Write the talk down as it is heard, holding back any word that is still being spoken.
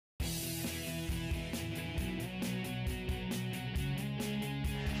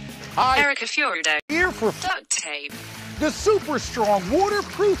Hi, Erika here for Duct tape. the super strong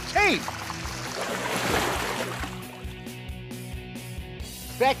waterproof tape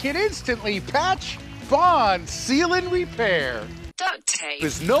that can instantly patch, bond, seal, and repair. Duct tape.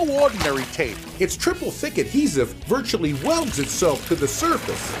 There's no ordinary tape. Its triple thick adhesive virtually welds itself to the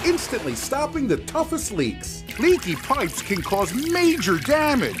surface, instantly stopping the toughest leaks. Leaky pipes can cause major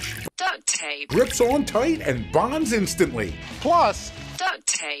damage. Duct tape. Grips on tight and bonds instantly. Plus, Duct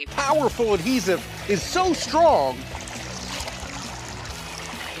tape. powerful adhesive is so strong,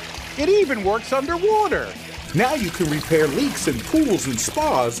 it even works underwater. Now you can repair leaks in pools and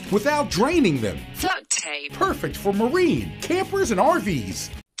spas without draining them. Duct tape. Perfect for marine, campers, and RVs.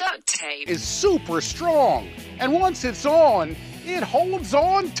 Duct tape. Is super strong, and once it's on, it holds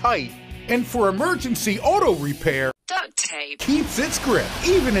on tight. And for emergency auto repair, Duct tape. keeps its grip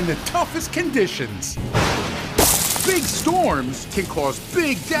even in the toughest conditions. Big storms can cause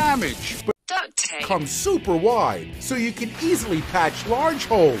big damage, but Duct tape. Comes super wide, so you can easily patch large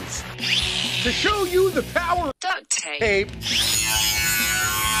holes. to show you the power of Duct tape. tape,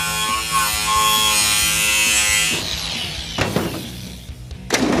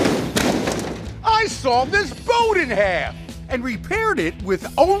 I sawed this boat in half and repaired it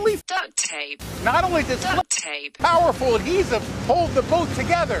with only. Duct tape. Not only does Duct tape. powerful adhesive hold the boat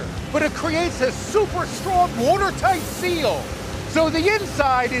together, but it creates a super strong watertight seal, so the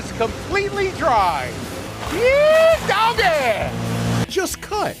inside is completely dry. Yeah, doggy! Just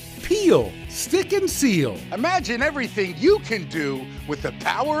cut, peel, stick, and seal. Imagine everything you can do with the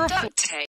power of Duct